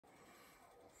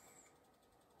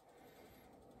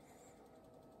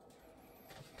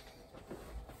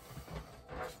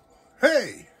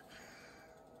Hey,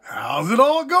 how's it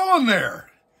all going there?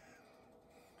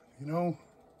 You know,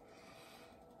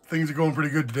 things are going pretty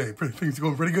good today. Things are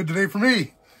going pretty good today for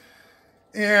me.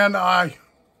 And I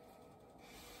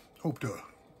hope to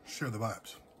share the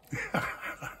vibes.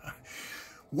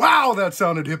 Wow, that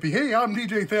sounded hippie. Hey, I'm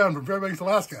DJ Than from Fairbanks,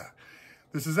 Alaska.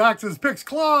 This is Axes, Picks,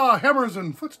 Claw, Hammers,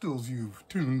 and Footstools you've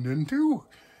tuned into.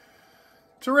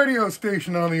 It's a radio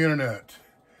station on the internet.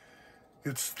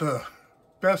 It's the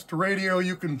best radio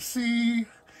you can see.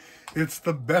 It's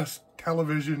the best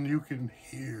television you can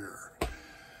hear.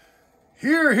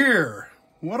 Here.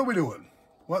 What are we doing?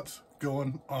 What's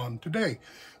going on today?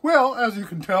 Well, as you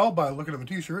can tell by looking at the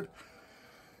t-shirt,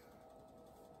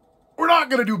 we're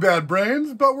not going to do Bad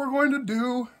Brains, but we're going to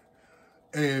do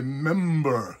a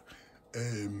member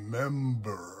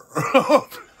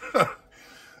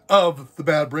of the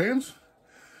Bad Brains.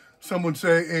 Some would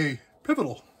say a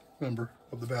pivotal member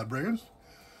of the Bad Brains.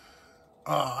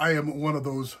 I am one of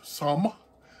those some.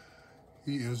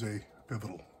 He is a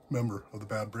pivotal member of the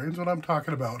Bad Brains, and I'm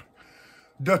talking about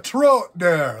Detroit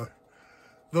there,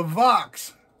 the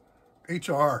Vox,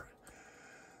 HR,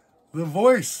 the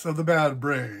voice of the Bad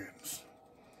Brains.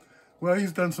 Well,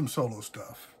 he's done some solo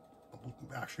stuff,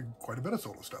 actually quite a bit of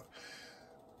solo stuff.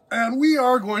 And we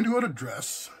are going to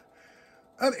address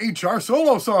an HR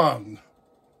solo song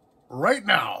right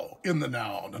now, in the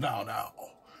now.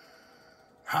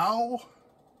 How?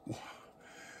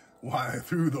 Why,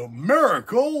 through the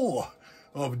miracle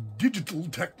of digital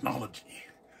technology.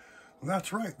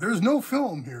 That's right. There's no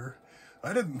film here.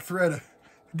 I didn't thread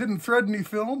any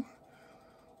film.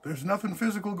 There's nothing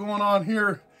physical going on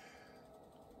here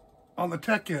on the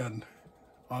tech end.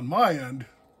 On my end,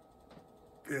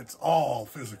 it's all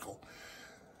physical.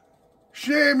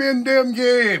 Shame in them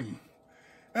game.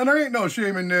 And there ain't no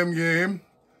shame in them game.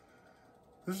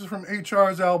 This is from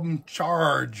HR's album,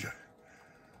 Charge.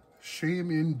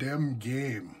 Shame in them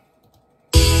game.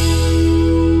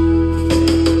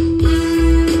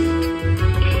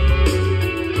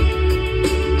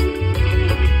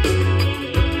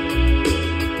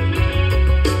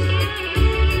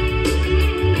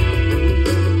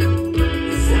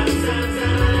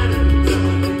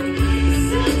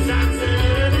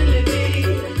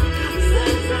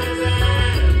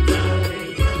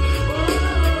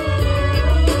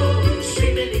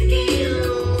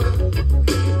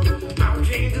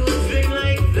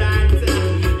 Like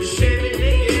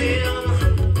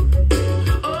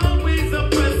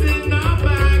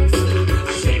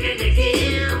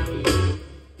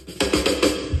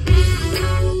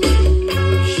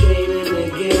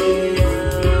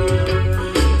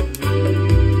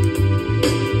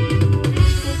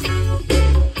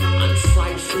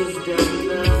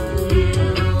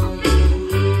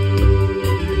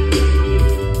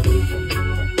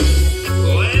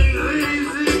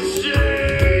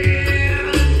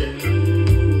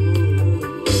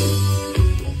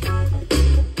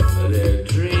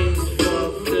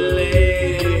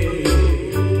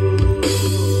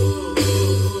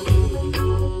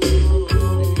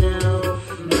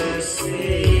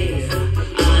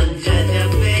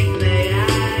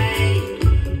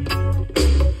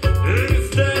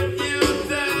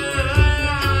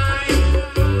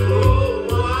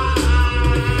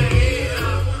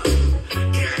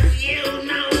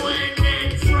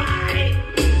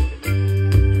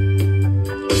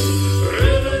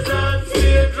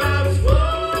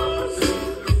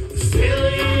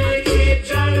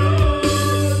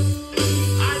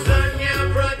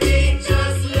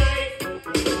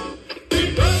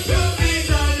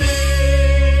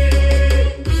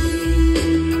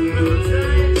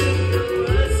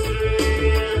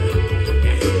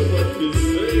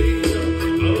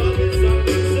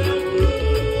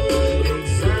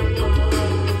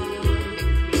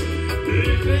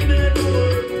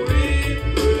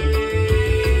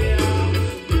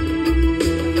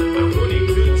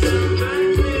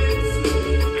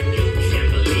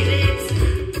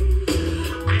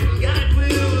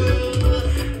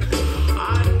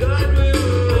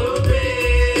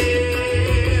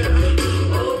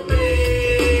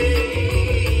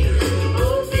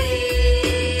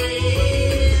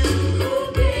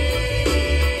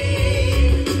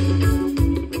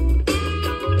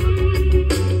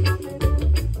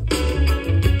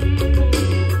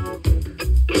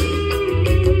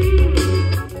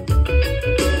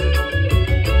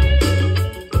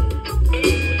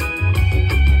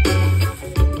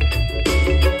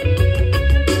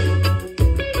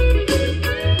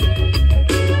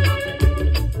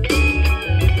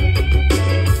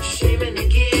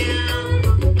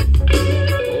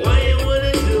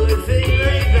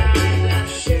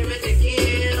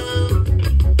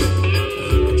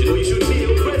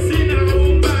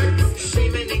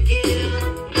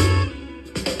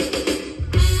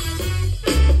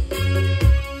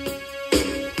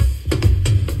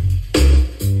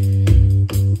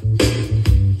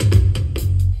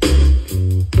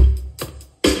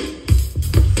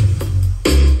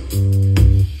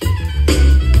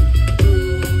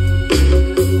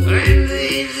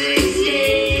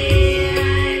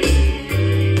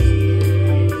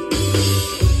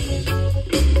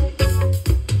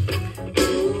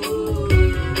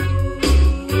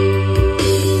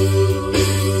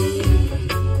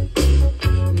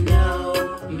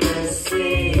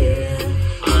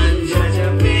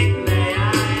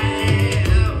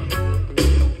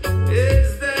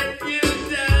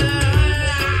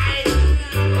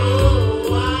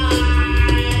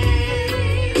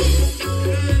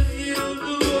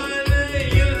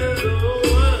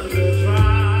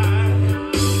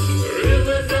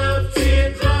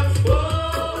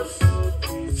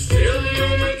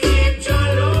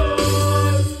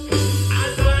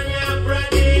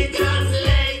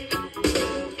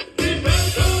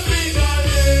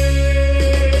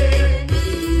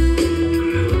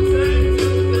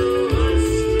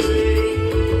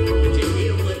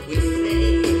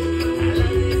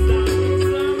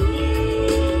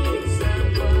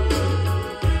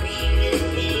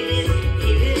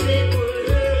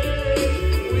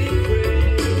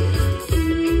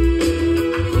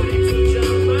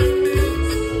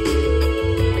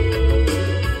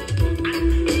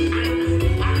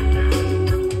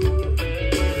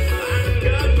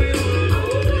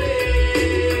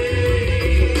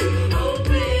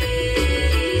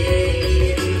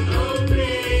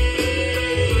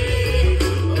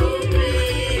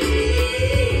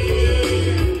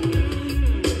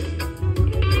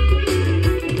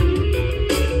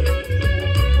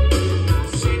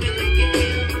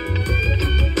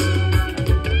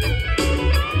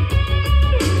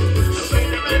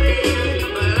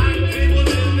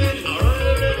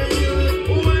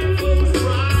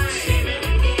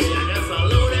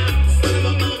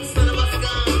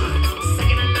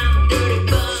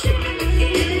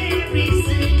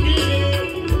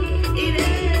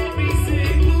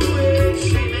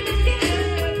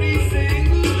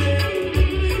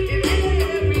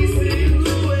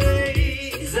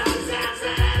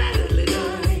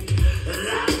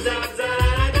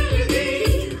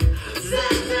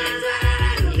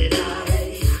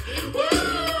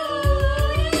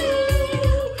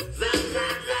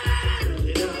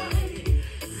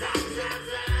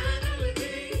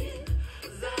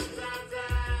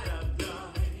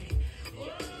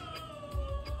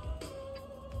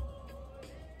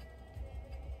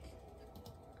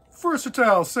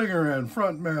versatile singer and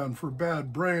frontman for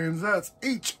Bad Brains. That's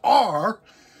HR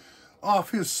off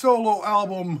his solo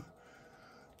album,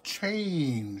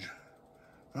 Change.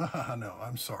 No,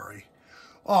 I'm sorry.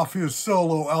 Off his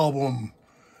solo album,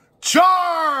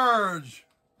 Charge!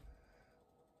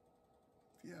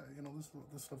 Yeah, you know,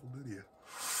 this stuff will do to you.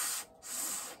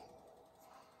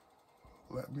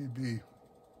 Let me be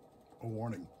a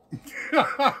warning.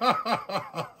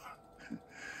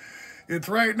 It's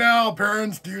right now,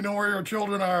 parents. Do you know where your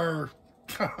children are?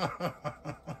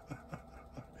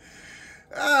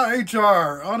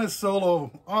 HR on his solo,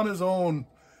 on his own.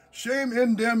 Shame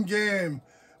in dem game.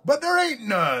 But there ain't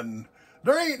none.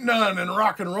 There ain't none in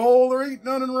rock and roll. There ain't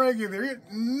none in reggae. There ain't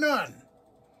none.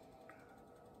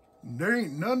 There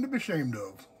ain't none to be ashamed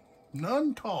of.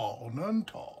 None tall. None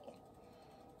tall.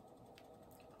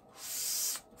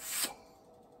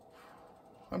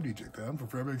 I'm DJ Tam from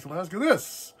Fairbanks, Alaska.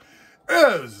 This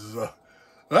is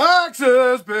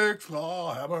Axis Big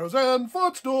Claw Hammers and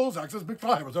Footstools. Axis Big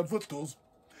Claw Hammers and Footstools.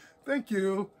 Thank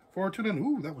you for tuning in.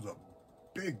 Ooh, that was a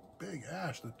big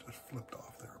ash that just flipped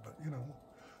off there. But, you know,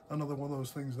 another one of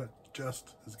those things that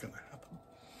just is going to happen.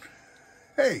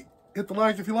 Hey, hit the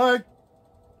like if you like.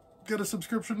 Get a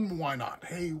subscription. Why not?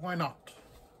 Hey, why not?